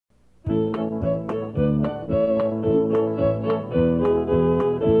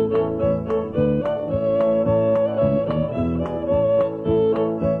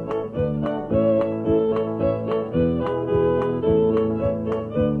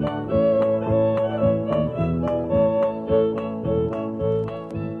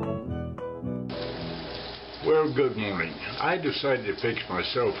I decided to fix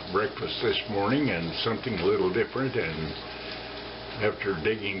myself breakfast this morning, and something a little different, and after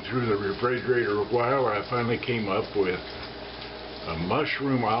digging through the refrigerator a while, I finally came up with a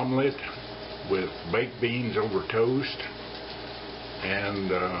mushroom omelet with baked beans over toast and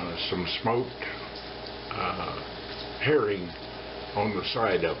some smoked herring on the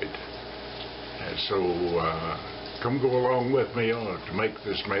side of it. And so come go along with me to make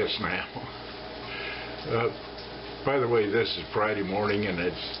this mess now. By the way, this is Friday morning and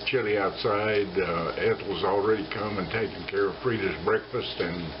it's chilly outside. Ethel's already come and taken care of Frida's breakfast,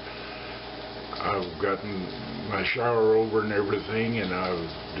 and I've gotten my shower over and everything, and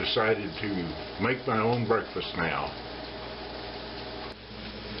I've decided to make my own breakfast now.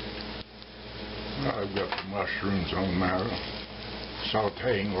 I've got the mushrooms on now,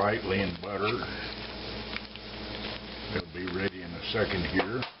 sauteing lightly in butter. They'll be ready in a second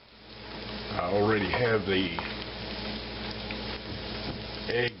here. I already have the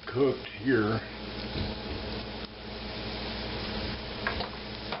egg cooked here,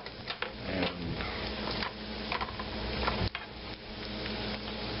 and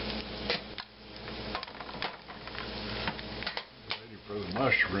ready for the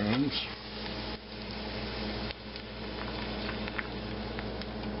mushrooms.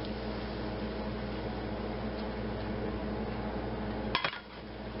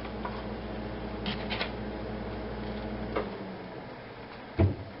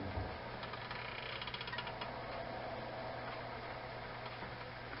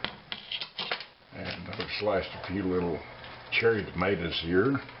 And I've sliced a few little cherry tomatoes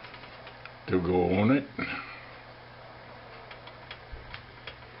here to go on it.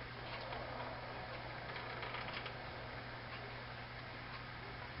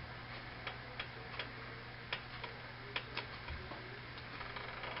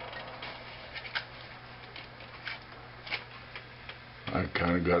 I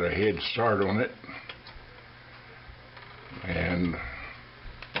kind of got a head start on it, and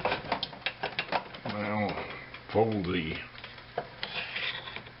now fold the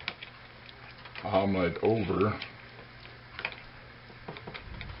omelet over.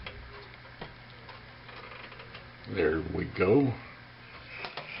 There we go.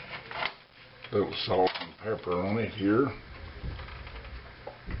 A little salt and pepper on it here.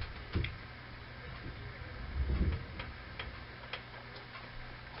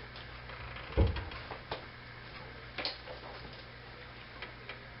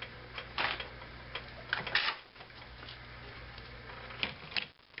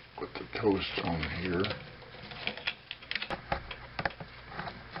 Put the toast on here.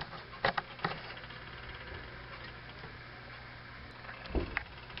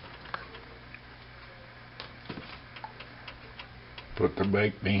 Put the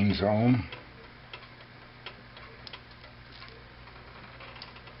baked beans on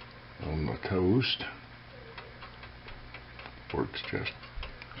the toast. Works just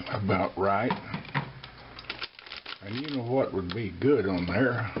about right. And you know what would be good on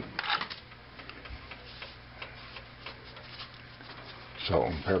there?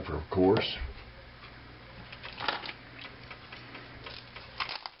 Salt and pepper, of course.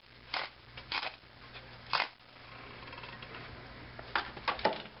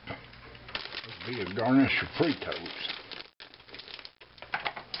 Would be a garnish of Fritos.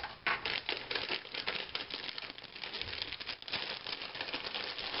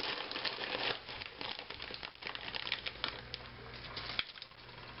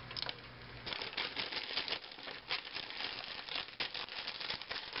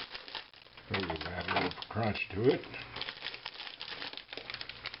 We'll add a little crunch to it.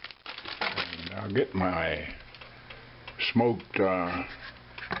 And I'll get my smoked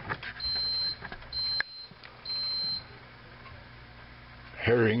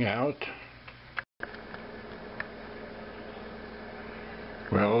herring out.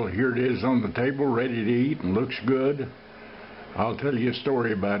 Well, here it is on the table, ready to eat, and looks good. I'll tell you a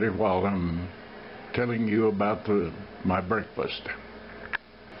story about it while I'm telling you about my breakfast.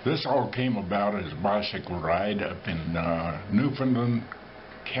 This all came about as a bicycle ride up in Newfoundland,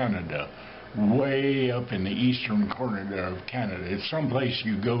 Canada, way up in the eastern corner of Canada. It's someplace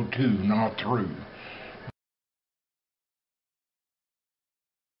you go to, not through.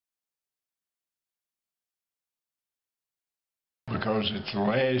 Because it's the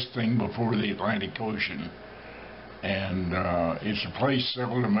last thing before the Atlantic Ocean, and it's a place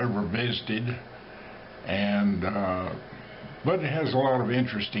seldom ever visited, and but it has a lot of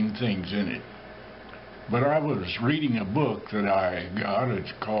interesting things in it. But I was reading a book that I got.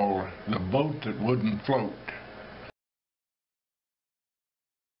 It's called The Boat That Wouldn't Float.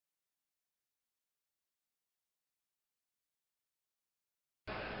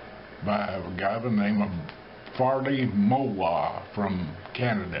 by a guy by the name of Farley Mowa from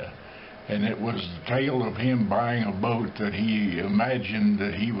Canada. And it was the tale of him buying a boat that he imagined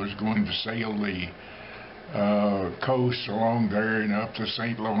that he was going to sail the coast along there and up the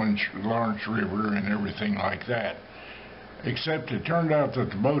St. Lawrence River and everything like that. Except it turned out that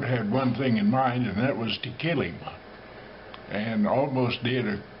the boat had one thing in mind, and that was to kill him. And almost did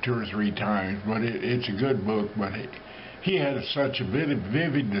 2 or 3 times, but it's a good book. But he had such a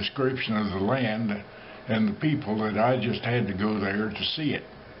vivid description of the land and the people that I just had to go there to see it.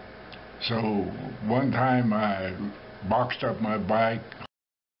 So one time I boxed up my bike,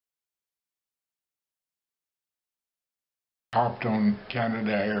 hopped on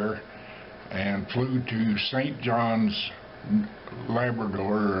Canada Air, and flew to St. John's,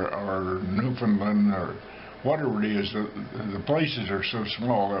 Labrador, or Newfoundland, or whatever it is. The places are so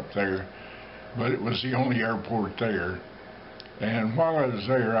small up there, but it was the only airport there. And while I was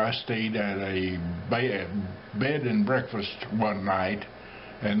there, I stayed at a bed and breakfast one night,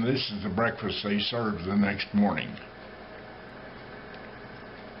 and this is the breakfast they served the next morning.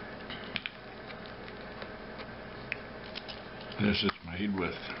 This is made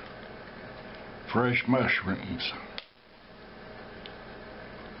with fresh mushrooms.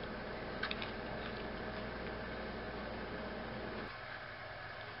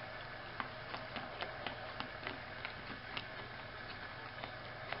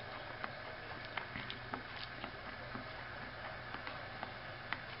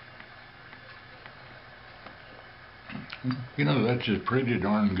 You know, that's just pretty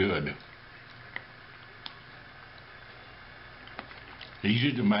darn good.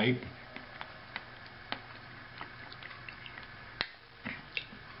 Easy to make.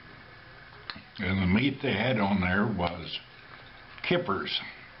 And the meat they had on there was kippers,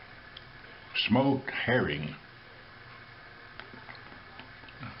 smoked herring.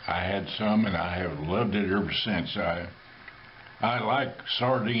 I had some and I have loved it ever since. I like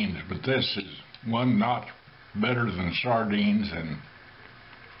sardines, but this is one notch better than sardines, and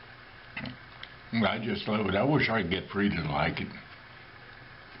I just love it. I wish I could get Frida to like it.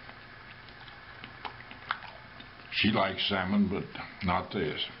 She likes salmon, but not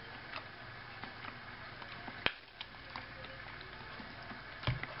this.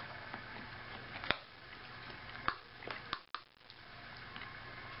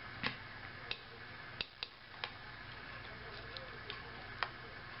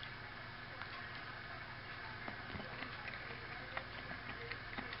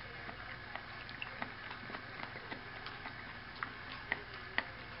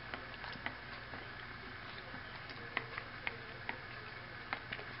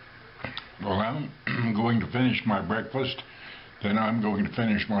 Well, I'm going to finish my breakfast, then I'm going to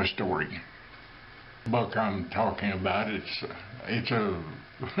finish my story. The book I'm talking about, it's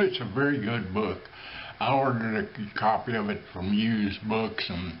a very good book. I ordered a copy of it from Used Books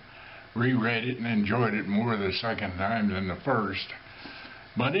and reread it and enjoyed it more the second time than the first.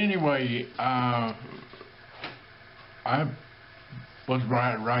 But anyway, I was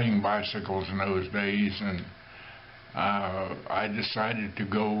riding bicycles in those days, and I decided to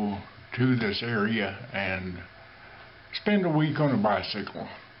go to this area and spend a week on a bicycle.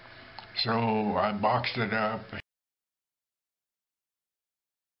 So I boxed it up,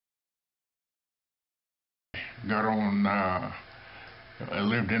 got on, I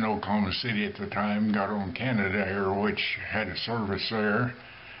lived in Oklahoma City at the time, got on Canada Air, which had a service there,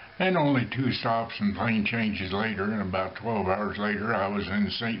 and only 2 stops and plane changes later, and about 12 hours later I was in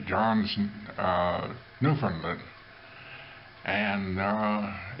St. John's, Newfoundland. And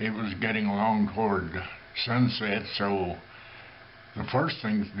it was getting along toward sunset, so the first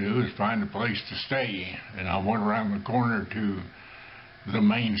thing to do is find a place to stay. And I went around the corner to the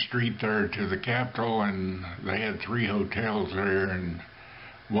main street there to the Capitol, and they had 3 hotels there, and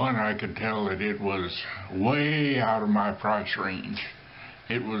one I could tell that it was way out of my price range.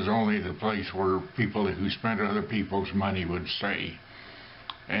 It was only the place where people who spent other people's money would stay.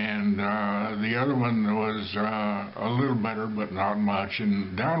 And the other one was a little better, but not much.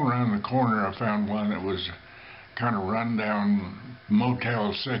 And down around the corner I found one that was kind of run down,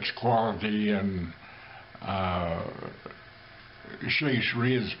 Motel 6 quality, and Chase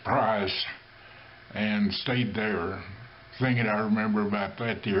Riz price, and stayed there. Thing that I remember about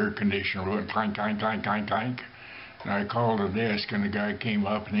that, the air conditioner went clank, clank, clank, clank, clank. And I called the desk, and the guy came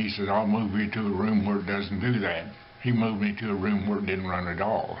up and he said, "I'll move you to a room where it doesn't do that." He moved me to a room where it didn't run at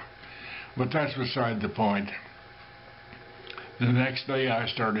all. But that's beside the point. The next day I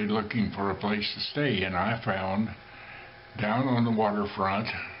started looking for a place to stay, and I found down on the waterfront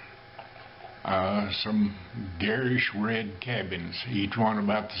some garish red cabins, each one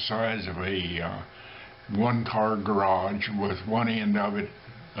about the size of a one-car garage, with one end of it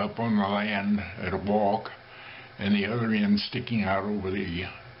up on the land at a walk and the other end sticking out over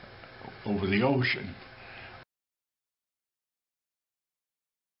the ocean.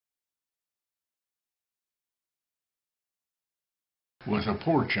 With a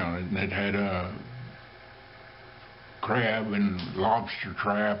porch on it, and it had a crab and lobster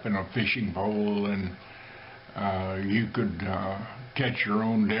trap and a fishing pole, and you could catch your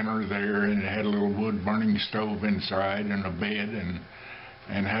own dinner there, and it had a little wood burning stove inside and a bed,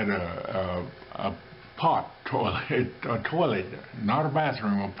 and had a toilet, not a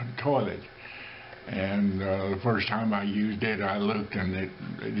bathroom, a toilet. And the first time I used it, I looked, and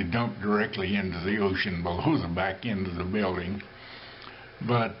it dumped directly into the ocean below the back end of the building.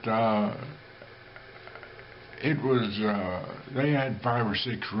 But it was, they had 5 or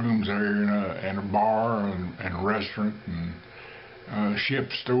 6 rooms there, and a bar and a restaurant and a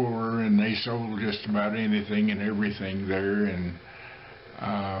ship store, and they sold just about anything and everything there. And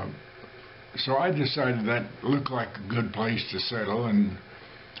so I decided that looked like a good place to settle, and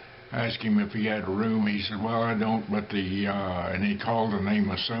asked him if he had a room. He said, well, I don't, but and he called the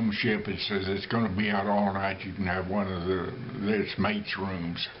name of some ship. It says it's going to be out all night. You can have one of its mate's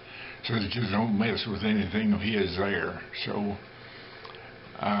rooms. Says just don't mess with anything of his there. So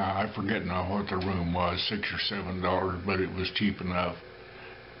I forget now what the room was, $6 or $7, but it was cheap enough.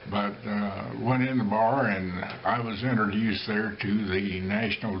 But went in the bar, and I was introduced there to the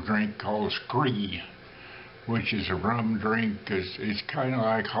national drink called Scree, which is a rum drink. It's kind of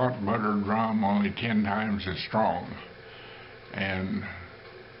like hot buttered rum, only 10 times as strong. And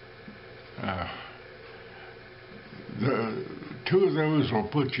the 2 of those will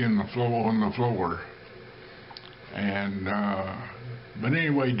put you on the floor. And but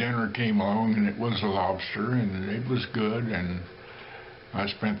anyway, dinner came along, and it was a lobster, and it was good, and I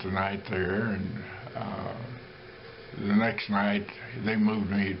spent the night there. And the next night they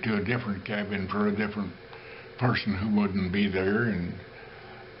moved me to a different cabin for a different person who wouldn't be there, and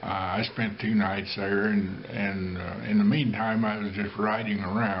I spent 2 nights there, and in the meantime I was just riding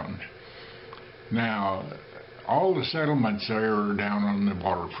around. Now all the settlements there are down on the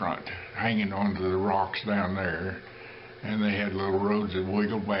waterfront, hanging onto the rocks down there, and they had little roads that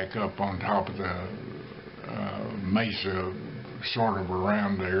wiggled back up on top of the mesa sort of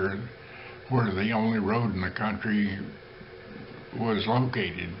around there, where the only road in the country was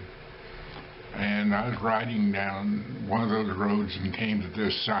located. And I was riding down one of those roads and came to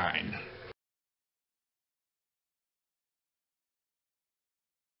this sign.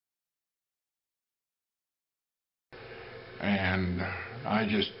 And I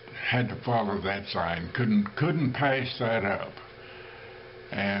just had to follow that sign. Couldn't pass that up.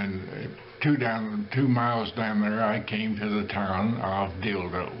 And 2 miles down there, I came to the town of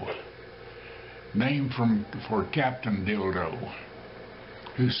Dildo, named for Captain Dildo,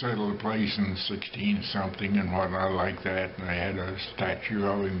 who settled the place in 16-something and whatnot like that. And they had a statue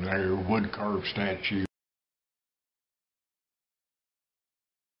of him there, wood carved statue.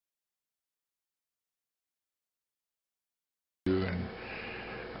 And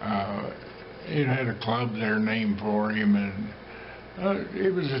it had a club there named for him, and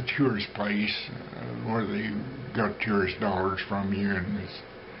it was a tourist place where they got tourist dollars from you, and it's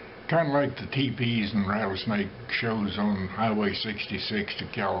kind of like the teepees and rattlesnake shows on Highway 66 to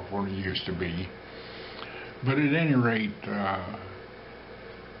California used to be. But at any rate,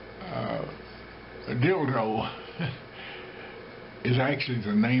 Dildo is actually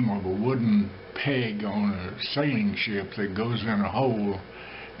the name of a wooden peg on a sailing ship that goes in a hole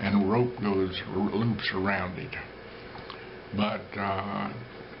and a rope loops around it. But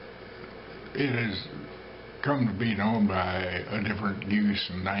it has come to be known by a different use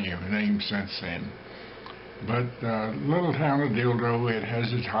and name since then. But little town of Dildo, it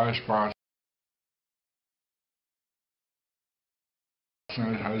has its high spots,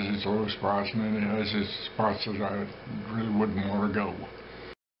 and it has its low spots, and then it has its spots that I really wouldn't want to go.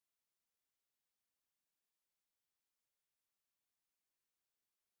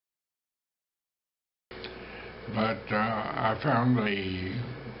 But I found a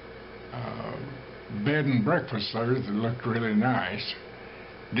bed and breakfast there that looked really nice.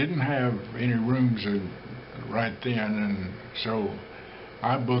 Didn't have any rooms right then, and so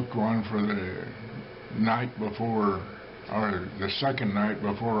I booked one for the night before, or the second night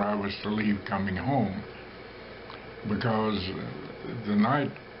before I was to leave coming home, because the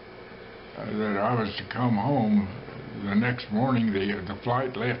night that I was to come home, the next morning the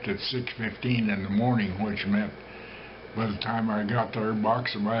flight left at 6:15 in the morning, which meant by the time I got there,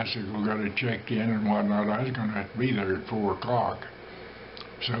 box of bicycle got to check in and whatnot. I was going to have to be there at 4 o'clock.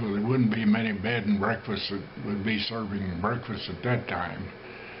 So there wouldn't be many bed and breakfasts that would be serving breakfast at that time.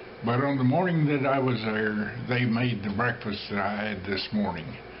 But on the morning that I was there, they made the breakfast that I had this morning.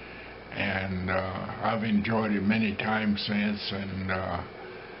 And I've enjoyed it many times since, and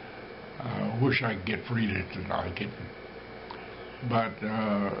wish I could get Frida to like it. But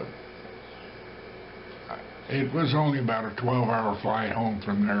it was only about a 12-hour flight home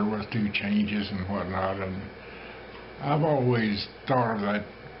from there with 2 changes and whatnot, and I've always thought of that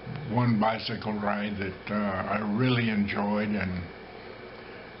one bicycle ride that I really enjoyed, and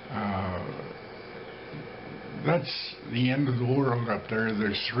that's the end of the world up there.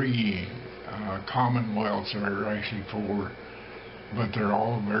 There's 3 commonwealths, there are actually 4, but they're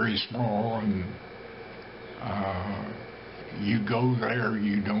all very small, and you go there,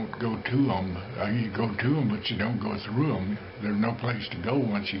 you don't go to them. You go to them, but you don't go through them. There's no place to go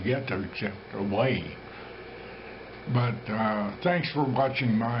once you get there except away. But thanks for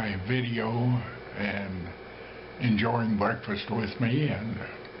watching my video and enjoying breakfast with me. And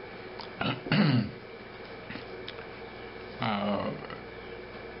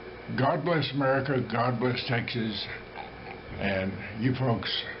God bless America, God bless Texas, and you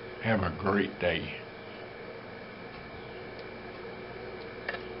folks have a great day.